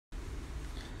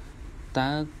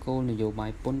ta cô là dấu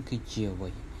bài pôn cứ chiều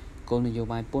vậy cô là dấu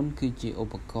bài pôn cứ chiều ô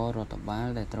bạc co rồi tập bá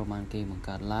để trao bàn kia bằng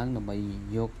cả láng là bay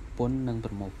dọc pôn nâng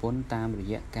promo pôn tam rồi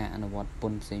dạng cả anh vật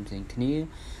pôn xem kia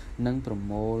nâng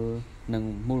promo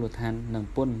nâng mua lột than nâng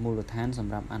pôn mua lột than sầm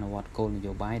rạp anh vật cô là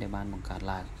dấu bài để bàn bằng cả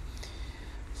láng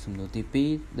sum đồ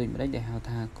tivi đôi mấy để hao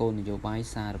tha cô là dấu bài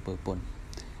xa rồi pôn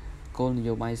cô là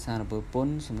dấu bài xa rồi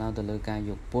pôn sum nào từ lời ca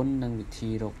dọc pôn nâng vị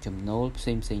trí rộng chấm nốt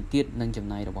xem tiết nâng chấm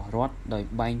này là bỏ rót đòi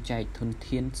bay chạy thun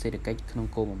thiên sẽ được cách không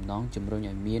cô mỏng nón chấm rồi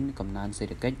nhảy miến cầm nan sẽ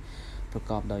được cáchประ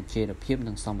กอบโดยเจรพิบ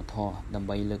นังสมทอดำใ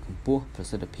บเลือกปุ๊บประ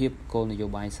สิทธิภาพโกนโย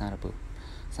บายสารพั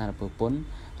ดปน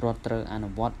รถเตอร์อนุ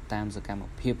วัตตามสกัด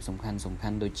เพียบสำคั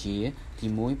ญโดยเชี่ยที่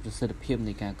มุ้ยประสิทธิภาพใน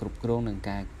การกรุบกรองใน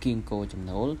การกินโกจำ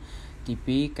นวนที่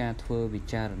ปีการทัวร์วิ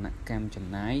จารณกรรมจ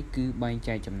ำนายคือใบใจ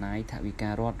จำนายถ้าวิกา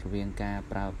รรถเรียงการ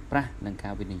ปราบในกา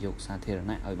รวินิโยคสาธาร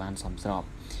ณะเอาบานสมสอบ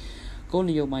โก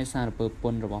นโยบายสารพัดป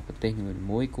นระบบประเทศหนึ่ง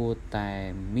มุ้ยกูแต่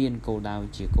เมียนโกดาว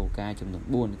เจียโกกาจำนวน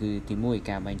บุญคือที่มุ้ยก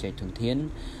ารใบใจทุนเทียน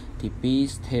ที่ปี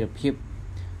เทเลพิบ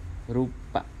รู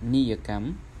ปนิยกรรม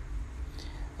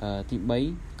ที่ใบ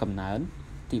กำเนิด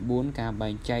ที่บุญการใบ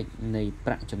ใจในป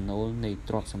ระจำนวนในต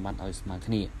รอกสมบัติเอาสมาค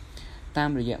ณีตาม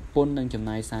ระยะปนดังจำ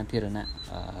นายสาธารณะ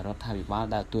รัฐวิบาล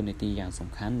ดาวตัวในตีอย่างส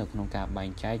ำคัญในขนมการใบ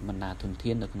ใจบรรดาทุนเที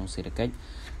ยนในขนมเศรษฐกิจ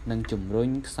ดังจุ่มรุ่ง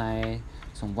ใส่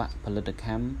สมวัติผลิตกร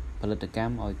ร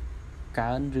มเอาก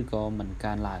ารหรือก็มันก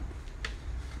ารหลาย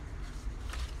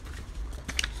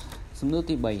สมมติ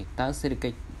ที่ใบตาเศรษฐกิ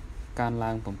จการล้า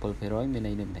งผมเปิดไปร้อยไม่ใน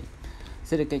หนึ่งใดเ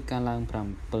ศรษฐกิจการล้างพร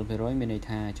ำเปิดไปร้อยไม่ใน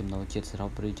ท่าจำนวนเจ็ดสำหรั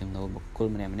บหรือจำนวนบุคคล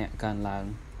มันเนี่ยการล้าง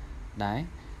ได้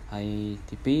ไอ้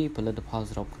ที่ปีผลิตภัณฑ์ส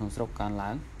ำหรับขนมสำหรับการล้า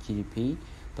ง GDP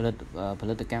ผ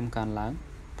ลิตกรรมการล้าง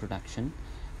production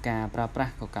การปราบปรา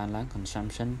มการล้าง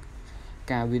consumption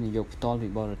การวินิโยคต่อหรื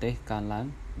อบริเวณการล้าง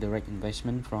direct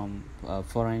investment from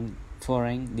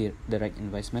foreign direct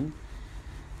investment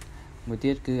มือ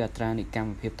ที่คืออัตราในการ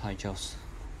เพียบถอย jobs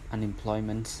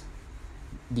unemployment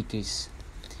decrease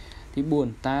ที่บุญ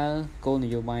ตาโกน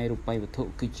โยบายรูปไปวัตถุ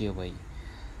คือเจียวไว้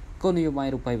โกนโยบาย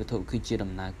รูปไปวัตถุคือเจียด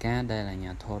ำนาการได้หลายอย่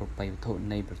างทอรูปไปวัตถุ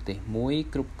ในประเทศมุ้ย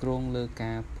กรุบกรองเลือกก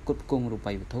ารกุดกุ้งรูปไป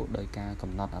วัตถุโดยการก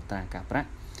ำหนดอัตราการประ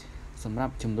สำหรับ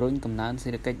จุ่มรุ่งกำนันเศร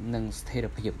ษฐกิจหนึ่งเสถียร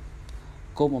ภาพ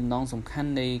โกมน้องสำคัญ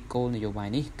ในโกนโยบาย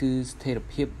นี้คือเสถียร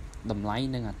ภาพดำไหล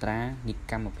หนึ่งอัตรานิ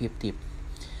กรรมเพียบเทียบ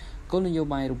โกนโย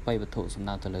บายรูปไปวัตถุสำห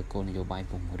รับตัวเลยโกนโยบาย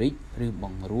ปุ่งริกหรือบั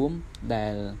งรวมแต่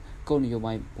โกนโยบ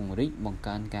ายปุ่งริกบังก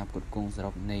ารการกดกงสำห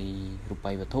รับในรูปไป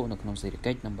วัตถุในขนมเศรษฐ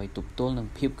กิจนำไปตุบต้นน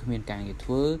ำเพียบขมิ้นการเกิดเ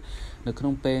ฟ้อในขน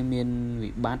มเปย์เมียนวิ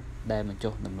บัติได้บรรจุ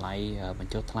ดำไหลบรร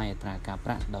จุทลายอัตราการป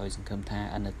ระโดยสังคมทา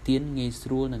อันเตียนเงย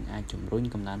สู้หนึ่งอาจุ่มรุ่น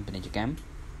กำนันเป็นกิจกรรม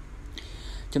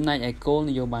จำนายไอโก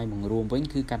นโยบายบังรวมไว้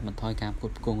คือการบรรทอยการก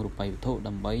ดกงรูปไปวัตถุน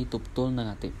ำไปตุบต้นใน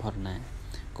อติพรณา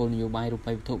โกนโยบายรูปไป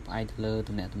วัตถุไอทเลอร์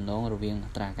ตัวเนี่ยตัวน้องระเวียงอั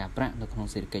ตราการประในขนม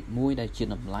เศรษฐกิจมุ้ยได้จีน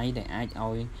ดำไหลได้ไอเอา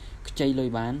ใจลอย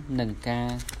บ้านหนึ่งการ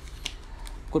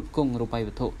กดกงรูปไป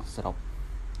วัตถุสรุป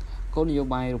โกนโย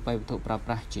บายรูปไปวัตถุปราบป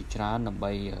ราจิตราดำไป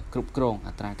กรุบกรอง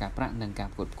อัตราการประหนึ่งการ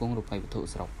กดกงรูปไปวัตถุ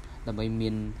สรุปดำไปมี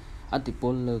นอติพ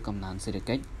ลเลอกำนันเศรษฐ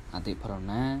กิจอติพร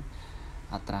ณา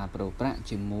อัตราโปรประ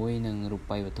จิมวยหนึ่งรูปไ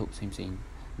ปวัตถุสิ่ง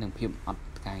หนึ่งพิมพ์อัด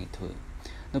การเถื่อน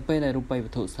ในเป้ได้รูปไปวั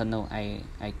ตถุสนเอา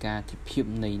ไอการที่พิม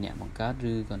พ์ในเนี่ยบังคับห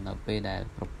รือก่อนในเป้ได้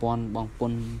ประปอนบางป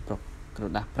นประกระ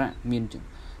ดับพระมีน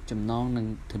จำนองหนึ่ง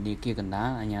ถึงดีเกี่ยกันได้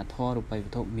อันยาท่อรูปไปวั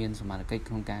ตถุมีนสมาร์ทโค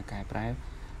รงการกายปลาย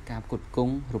การกดกุ้ง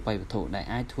รูปไปวัตถุได้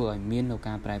ไอทั่วมีนในก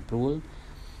ารปลายปลุก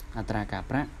อัตราการ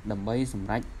พระดำใบส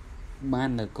ำรักบ้าน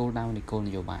ในโกดาวในโกน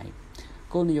โยบาย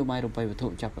โกนโยบายรูปไปวัตถุ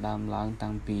จับดำล้างตั้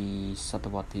งปีศต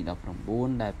วรรษที่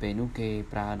19ได้เป็นนุเก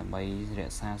ปลาดำใบเรีย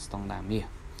ซาสตองดามเนี่ย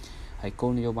ให้โก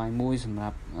นโยบายมุ้ยสำหรั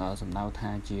บสำนักทา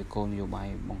งจีโกนโยบาย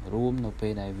บังรูมในเป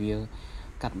ได้เวีย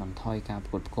กัดบันทอยการ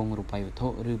กดกงรูปไปวัตถุ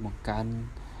หรือบังการ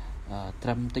ตร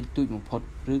ำติดตุ้ยบังพด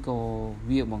หรือก็เ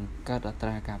วียบังการอัตร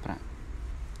าการประ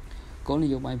โกน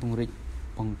โยบายบังริ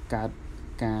บังการ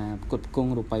กดกง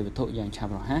รูปไปวัตถุอย่างชาว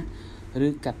เราฮะหรื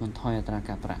อกัดบันทอยอัตรา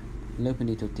การประเลือกเป็น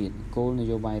ดีตัวตีนโกน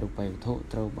โยบายรูปไปวัตถุ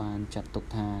ตรบานจัดตก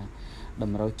ทาด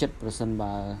ำเรา7%บ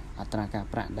าอัตราการ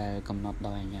ประได้กำหนดโด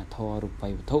ยญาทอรูปไป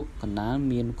วัตถุกันน้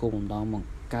ำมีนโกมดองมัง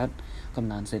กัดก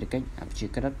ำนันเศรษฐกิจอับจี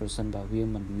กรัด%บาเวีย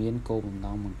มันมีนโกมด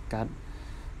องมังกัด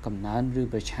กำนันหรือ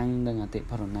ประชังดังอติ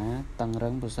พรณาตั้งรั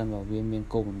ง%บาเวียมีน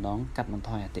โกมดองกัดมันท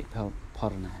อยอติพ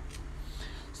รณา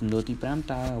สำนวนที่พรำ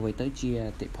ตาไว้เตจีอ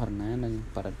ติพรณาหนึ่ง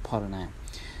ปรัดพรณา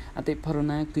อติพร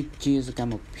ณาคือเจียสกรร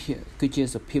มคือเจีย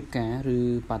สพิบกาหรือ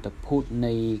ปาตพูดใน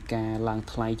การล้าง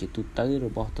ทลายจิตตุเตอร์หรื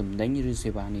อบอตุ่มดังหรือเส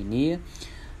วานี้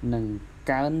หนึ่ง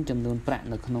การจำนวนประ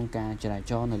ในขนมการจรา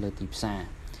จรในเลือดติดซา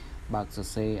បើកសរ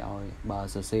សេរឲ្យបើ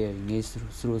សរសេរឲ្យងាយ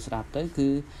ស្រួលស្ដាប់ទៅគឺ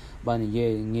បើនិយា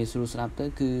យងាយស្រួលស្ដាប់ទៅ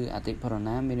គឺអតិផរ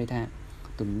ណាមានន័យថា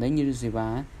ទំនិញឬសេវា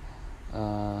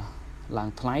ឡើង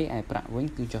ថ្លៃឯប្រាក់វិញ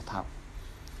គឺចុះថោក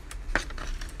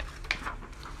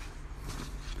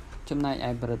ចំណែក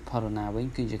ឯបរិទ្ធផរណាវិញ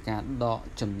គឺជាការដក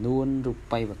ចំនួនរូ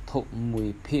បិយវត្ថុមួយ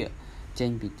ភាគចេញ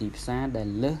ពីទីផ្សារដែល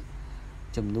លើស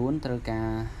ចំនួនត្រូវការ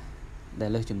ដែល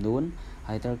លើសចំនួន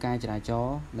ហើយត្រូវការចរាចរ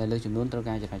ណ៍ដែលលើសចំនួនត្រូវ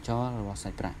ការចរាចរណ៍របស់សា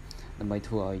ច់ប្រាក់ដើម្បី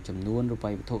ធ្វើឲ្យចំនួនរូបិ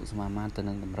យវត្ថុសមាមាត្រទៅ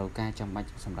នឹងតម្រូវការចាំបាច់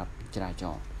សម្រាប់ចរាច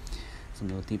រណ៍សំ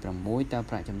ណួរទី6តើ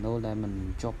ប្រាក់ចំណូលដែលមិន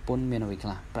ជាប់ពន្ធមានអ្វីខ្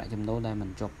លះប្រាក់ចំណូលដែលមិន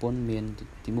ជាប់ពន្ធមាន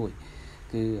ទី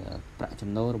1គឺប្រាក់ចំ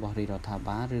ណូលរបស់រាជរដ្ឋាភិ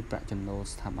បាលឬប្រាក់ចំណូល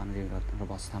ស្ថាប័នរ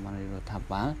បស់ស្ថាប័នរាជរដ្ឋាភិ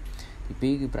បាលទី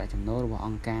2គឺប្រាក់ចំណូលរបស់អ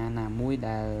ង្គការណាមួយ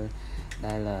ដែល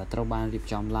ត្រូវបានរៀប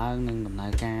ចំឡើងនិងដំណើ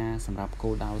រការសម្រាប់គោ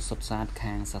លដៅសុទ្ធសាធ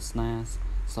ខាងសាសនា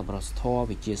សប្បុរសធម៌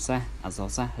វិទ្យាសាស្ត្រអក្សរ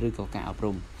សាស្ត្រឬក៏ការអប់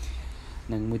រំ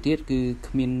និងមួយទៀតគឺ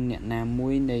គ្មាន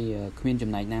ចំ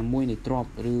ណែកណាមួយនៃទ្រព្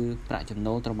យឬប្រាក់ចំ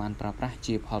ណូលត្រូវបានប្រើប្រាស់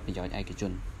ជាផលប្រយោជន៍ឯកជ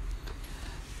ន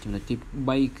ចំណុចទី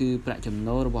3គឺប្រាក់ចំ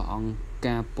ណូលរបស់អង្គ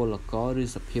ការពលករឬ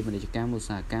សភាពាណិជ្ជកម្មឧស្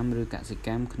សាហកម្មឬកសិក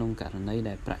ម្មក្នុងករណី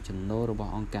ដែលប្រាក់ចំណូលរប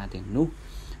ស់អង្គការទាំងនោះ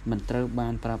មិនត្រូវបា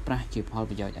នប្រើប្រាស់ជាផល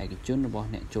ប្រយោជន៍ឯកជនរបស់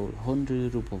អ្នកចូលហ៊ុនឬ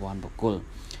រូបវ័ណ្ណបុគ្គល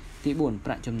ទី4ប្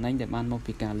រាក់ចំណេញដែលបានមក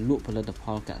ពីការលក់ផលិតផ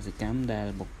លកសិកម្មដែល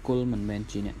បុគ្គលមិនមែន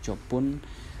ជាអ្នកជាប់ពន្ធ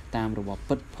តាមរបប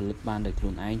ពិតផលិតបានដោយខ្លួ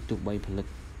នឯងទោះបីផ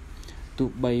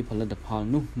លិតផល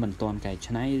នោះមិនទាន់កែ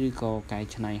ច្នៃឬក៏កែ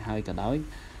ច្នៃហើយក៏ដោយ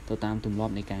ទៅតាមទម្លា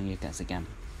ប់នៃការងារកសិកម្ម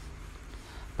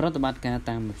ប្រតិបត្តិការ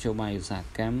តាមមធ្យោបាយឧស្សាហ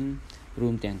កម្មរួ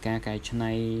មទាំងការកែច្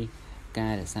នៃកា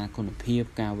ររក្សាគុណភាព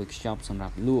ការវេចខ្ចប់សម្រា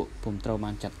ប់លក់ពុំត្រូវ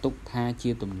បានចាត់ទុកថាជា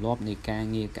ទម្លាប់នៃការ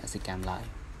ងារកសិកម្មឡើយ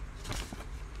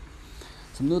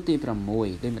សំណួរទី6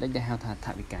ដូចម្តេចដែលហៅថាថ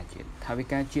វិកា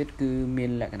ជាតិគឺមាន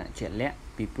លក្ខណៈជាក់លាក់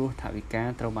ពីព្រោះថវិកា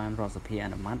ត្រូវបានរដ្ឋសភាអ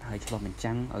នុម័តហើយឆ្លុះបញ្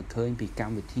ចាំងឲ្យឃើញពីក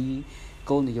ម្មវិធី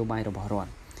គោលនយោបាយរបស់រដ្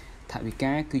ឋថវិ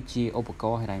កាគឺជាឧបក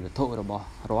រណ៍ហិរញ្ញវត្ថុរបស់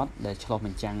រដ្ឋដែលឆ្លុះប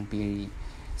ញ្ចាំងពី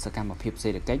សកម្មភាពសេ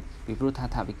ដ្ឋកិច្ចពីព្រោះថា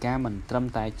ថវិកាមិនត្រឹម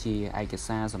តែជាឯក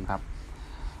សារសម្រាប់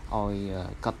ឲ្យ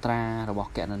កត់ត្រារបស់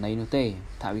គណនីនោះទេ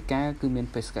ថវិកាគឺមាន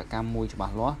បេសកកម្មមួយច្បា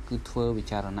ស់លាស់គឺធ្វើវិ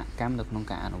ចារណកម្មនៅក្នុង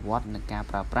ការអនុវត្តនិងការ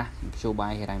ប្រើប្រាស់មធ្យោបា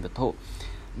យហិរញ្ញវត្ថុ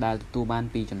ដែលទទួលបាន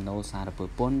ពីចំណូលសារពើ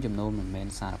ពន្ធចំណូលមិនមែន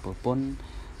សារពើពន្ធ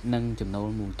និងចំណូល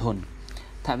មូលធន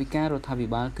ថវិការដ្ឋាភិ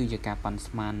បាលគឺជាការប៉ាន់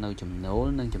ស្មាននៅចំណូល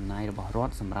និងចំណាយរបស់រ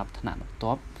ដ្ឋសម្រាប់ថ្នាក់បន្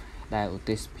ទាប់ដែលឧទ្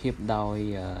ទិសភាពដោយ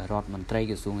រដ្ឋមន្ត្រី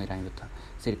ក្រសួងហិរញ្ញវត្ថុ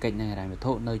សេដ្ឋកិច្ចនិងហិរញ្ញវត្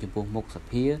ថុនៅចំពោះមុខស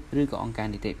ភាឬក៏អង្គការ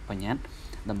នីតិបញ្ញត្តិ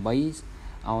ដើម្បី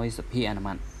ឲ្យសភាអនុ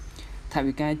ម័តថ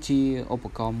វិកាជាឧប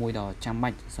ករណ៍មួយដ៏ចាំបា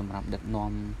ច់សម្រាប់ដឹក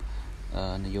នាំ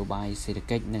នយោបាយសេដ្ឋ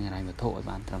កិច្ចនិងហិរញ្ញវត្ថុឲ្យ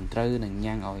បានត្រឹមត្រូវនិង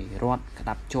ញ៉ាំងឲ្យរដ្ឋក្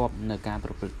តាប់ជាប់នៅការប្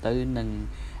រព្រឹត្តទៅនិង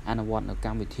អនុវត្តនៅក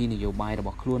ម្មវិធីនយោបាយរប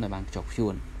ស់ខ្លួនឲ្យបានខ្ជាប់ខ្ជួ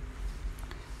ន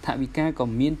ថវិកាក៏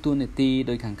មានតួនាទី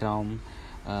ដោយខាងក្រោម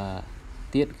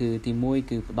ទៀតគឺទី1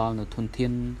គឺផ្ដល់នូវធនធា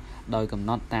នដោយកំ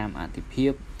ណត់តាមអតិភិ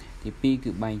បទី2គឺ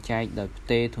បែងចែកដោយផ្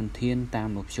ទេរធនធានតាម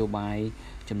មធ្យោបាយ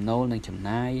ចំណូលនិងចំ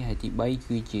ណាយហើយទី3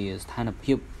គឺជាស្ថាន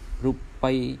ភាពរូ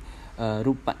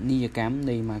បនីយកម្ម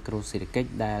នៃម៉ាក្រូសេដ្ឋកិច្ច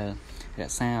ដែលរ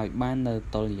ក្សាឲ្យបាននៅ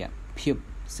តុល្យភាព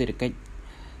សេដ្ឋកិច្ច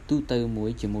ទូទៅមួយ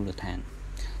ជាមូលដ្ឋាន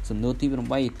សំណួរទី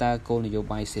8តើគោលនយោ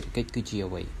បាយសេដ្ឋកិច្ចគឺជា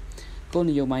អ្វីគោល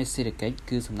នយោបាយសេដ្ឋកិច្ច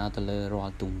គឺសំដៅទៅលើរា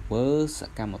ល់ទង្វើស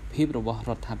កម្មភាពរបស់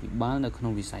រដ្ឋាភិបាលនៅក្នុ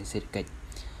ងវិស័យសេដ្ឋកិច្ច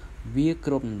វា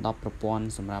គ្របដណ្ដប់ប្រព័ន្ធ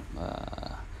សម្រាប់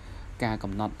ការ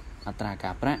កំណត់អត្រា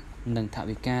ការប្រាក់និងថ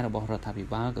វិការបស់រដ្ឋាភិ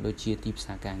បាលក៏ដូចជាទីផ្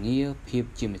សារការងារភាព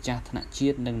ជាម្ចាស់ថ្នាក់ជា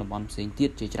តិនិងតំបន់ផ្សេងទៀត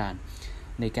ជាច្រើន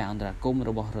នៃការអន្តរាគមន៍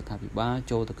របស់រដ្ឋាភិបាល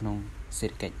ចូលទៅក្នុងសេ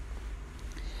ដ្ឋកិច្ច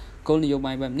គោលនយោ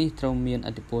បាយបែបនេះត្រូវមាន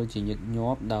ឥទ្ធិពលជាញឹកញា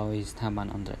ប់ដោយស្ថាប័ន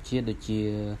អន្តរជាតិដូចជា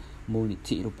មូលនិ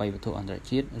ធិរូបិយវត្ថុអន្តរ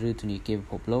ជាតិឬធនាគារពិ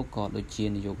ភពលោកក៏ដូចជា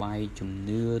នយោបាយជំ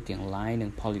នឿទាំងឡាយនិង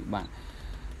ផលវិបាក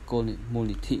គោលមូល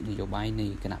និធិនយោបាយនៃ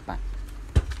គណៈបក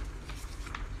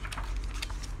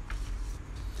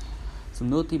សំ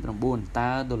ណួរទី9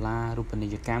តើដុល្លាររូបនី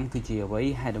យកម្មគឺជាអ្វី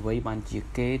ហេតុអ្វីបានជា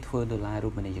គេធ្វើដុល្លាររូ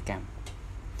បនីយកម្ម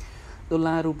ដុល្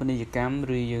លាររូបនីយកម្ម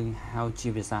ឬយើងហៅជា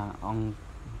ភាសាអង់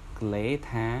គ្លេស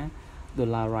ថា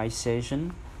dollarization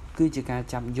គឺជាការ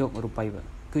ចាប់យករូបិ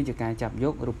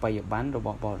យប័ណ្ណរប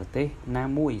ស់បរទេសណា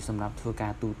មួយសម្រាប់ធ្វើកា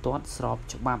រទូទាត់ស្រប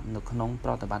ច្បាប់នៅក្នុងប្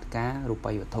រតិបត្តិការរូ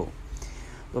បិយវត្ថុ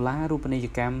ដុល្លាររូបនីយ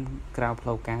កម្មក្រៅផ្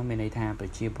លូវការមានន័យថាប្រ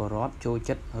ជាពលរដ្ឋចូល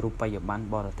ចិត្តរូបិយប័ណ្ណ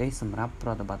បរទេសសម្រាប់ប្រ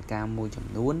តិបត្តិការមួយចំ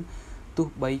នួនទោះ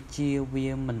បីជាវា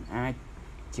មិនអាច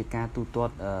ជាការទូទា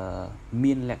ត់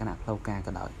មានលក្ខណៈផ្លូវការ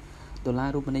ក៏ដោយដុល្លារ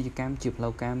រូបនីយកម្មជាផ្លូ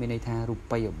វការមានន័យថារូ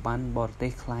បិយប័ណ្ណបរទេ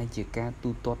សคล้ายជាការទូ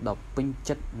ទាត់ដ៏ពេញ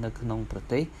ចិត្តនៅក្នុងប្រ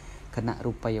ទេសខណៈ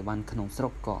រូបិយប័ណ្ណក្នុងស្រុ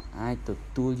កក៏អាចទ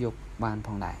ទួលយកបានផ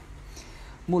ងដែរ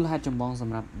មូលហេតុចម្បងស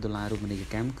ម្រាប់ដុល្លាររូបនីយ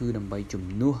កម្មគឺដើម្បីជំ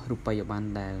នួសរូបិយប័ណ្ណ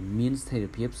ដែលមានស្ថិរ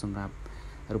ភាពសម្រាប់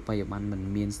រូបិយប័ណ្ណមិន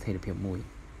មានស្ថិរភាពមួយ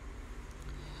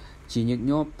ជាញឹក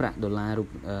ញាប់ប្រាក់ដុល្លារ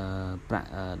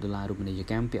រូបនីយ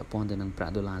កម្មពាក់ព័ន្ធទៅនឹងប្រា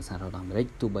ក់ដុល្លារសហរដ្ឋអាមេរិក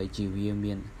ទោះបីជា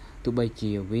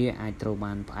វាអាចត្រូវ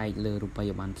បានផ្អែកលើរូបិ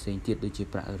យប័ណ្ណផ្សេងទៀតដូចជា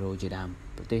ប្រាក់អឺរ៉ូជាដើម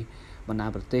បណ្ដា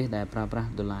ប្រទេសដែលប្រើប្រាស់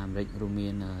ដុល្លារអាមេរិករួមមា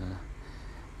ន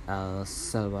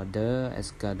Salvador,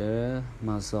 Ecuador,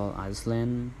 Marshall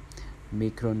Islands,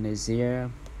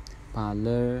 Micronesia,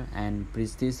 Palau and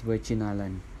British Virgin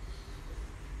Islands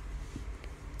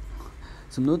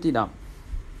សំណួរទី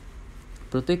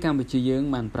10ប្រទេសកម្ពុជាយើង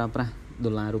បានប្រើប្រាស់ដុ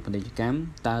ល្លាររូបនីយកម្ម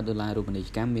តើដុល្លាររូបនីយ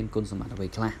កម្មមានគុណសម្បត្តិអ្វី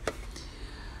ខ្លះ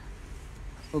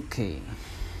អូខេ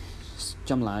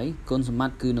ចម្លើយគុណសម្ប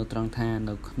ត្តិគឺនៅត្រង់ថា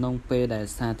នៅក្នុងពេលដែល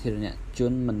សាធារណជ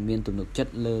នមិនមានទំនុកចិត្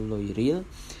តលើលុយរៀល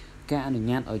ការអនុញ្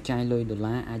ញាតឲ្យចាយលុយដុល្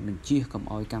លារអាចបញ្ជៀសកុំ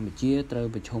ឲ្យកម្ពុជាត្រូវ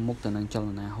ប្រឈមមុខទៅនឹងចល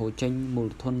នាហូរចេញមូល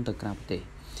ធនទៅក្រៅប្រទេស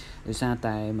ដោយសារ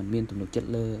តែមិនមានទំនុកចិត្ត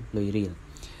លើលុយរៀល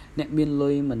អ្នកមានលុ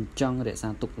យមិនចង់រក្សា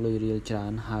ទុកលុយរៀលច្រើ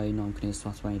នហើយនាំគ្នាស្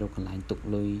វះស្វែងរកកន្លែងទុក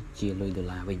លុយជាលុយដុ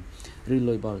ល្លារវិញឬ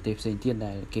លុយបរទេសផ្សេងទៀត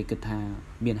ដែលគេគិតថា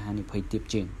មានហានិភ័យទាប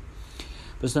ជាង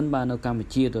ប្រសិនបើនៅកម្ពុ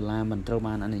ជាដុល្លារមិនត្រូវ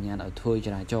បានអនុញ្ញាតឲ្យធ្វើច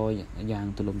រាចរណ៍យ៉ាង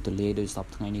ទូលំទូលាយដោយសព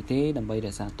ថ្ងៃនេះទេដើម្បីរ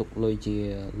ក្សាទុកលុយជា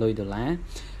លុយដុល្លារ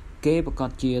គេប្រកាស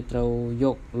ជាត្រូវយ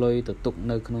កលុយទៅទុក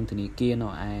នៅក្នុងធនាគារនៅ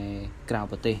ឯក្រៅ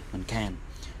ប្រទេសមិនខាន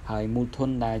ហើយមូលធន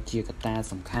ដែលជាកត្តា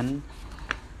សំខាន់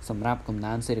សម្រាប់កំ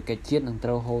ណើនសេដ្ឋកិច្ចជាតិនឹងត្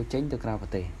រូវហូរចេញទៅក្រៅប្រ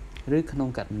ទេសឬក្នុង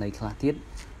ករណីខ្លះទៀត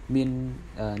មាន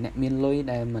អ្នកមានលុយ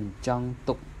ដែលមិនចង់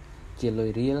ទុកជាលុយ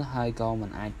រៀលហើយក៏មិន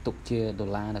អាចទុកជាដុ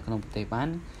ល្លារនៅក្នុងប្រទេសបាន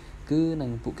គឺនឹ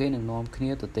ងពួកគេនឹងនាំគ្នា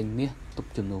ទៅទិញមាសទុក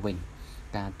ជំនួសវិញ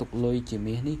ការទុកលុយជា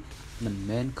មាសនេះ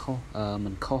មិន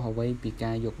ខុសអ្វីពី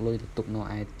ការយកលុយទៅទុកនៅ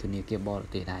ឯធនាគារបរ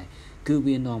ទេសដែរគឺ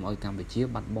វានាំឲ្យកម្ពុជា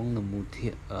បាត់បង់នូវមូល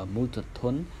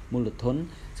ធន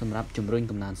សម្រាប់ជំរុញ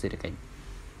កំណើនសេដ្ឋកិច្ច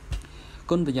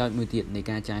គុណប្រយោជន៍មួយទៀតនៃ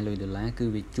ការចាយលុយដុល្លារគឺ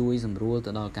វាជួយសម្រួល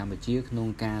ទៅដល់កម្ពុជាក្នុង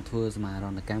ការធ្វើសមាហរ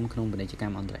ណកម្មក្នុងពាណិជ្ជក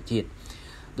ម្មអន្តរជាតិ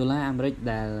ដុល្លារអាមេរិក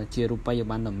ដែលជារូបិយ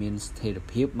ប័ណ្ណដ៏មានស្ថិរ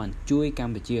ភាពបានជួយក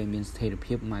ម្ពុជាឲ្យមានស្ថិរ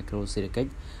ភាពម៉ាក្រូសេដ្ឋកិច្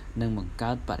ចនិងបង្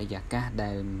កើតបរិយាកាសដែ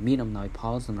លមានអំណោយផ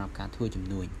លសម្រាប់ការធ្វើជំ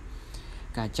នួញ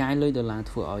ការចាយលុយដុល្លារ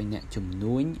ធ្វើឲ្យអ្នកជំ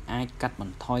នួញអាចកាត់ប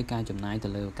ន្ថយការចំណាយទៅ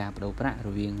លើការប្តូរប្រាក់រ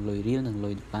វាងលុយរៀលនិងលុ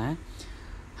យដុល្លារ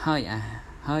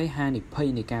ហើយហានិភ័យ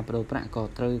នៃការប្តូរប្រាក់ក៏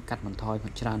ត្រូវកាត់បន្ថយ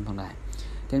ច្រើនផងដែរ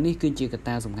ទាំងនេះគឺជាកត្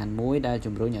តាសំខាន់មួយដែល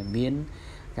ជំរុញឲ្យមាន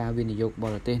ការវិនិយោគប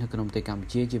រទេសនៅក្នុងប្រទេសកម្ពុ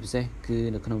ជាជាពិសេសគឺ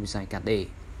នៅក្នុងវិស័យកាត់ដេរ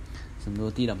សំណួរ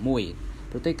ទី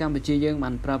11ប្រទេសកម្ពុជាយើងបា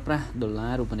នប្រើប្រាស់ដុល្លា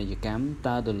ររូបនីយកម្ម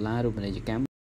តើដុល្លាររូបនីយកម្ម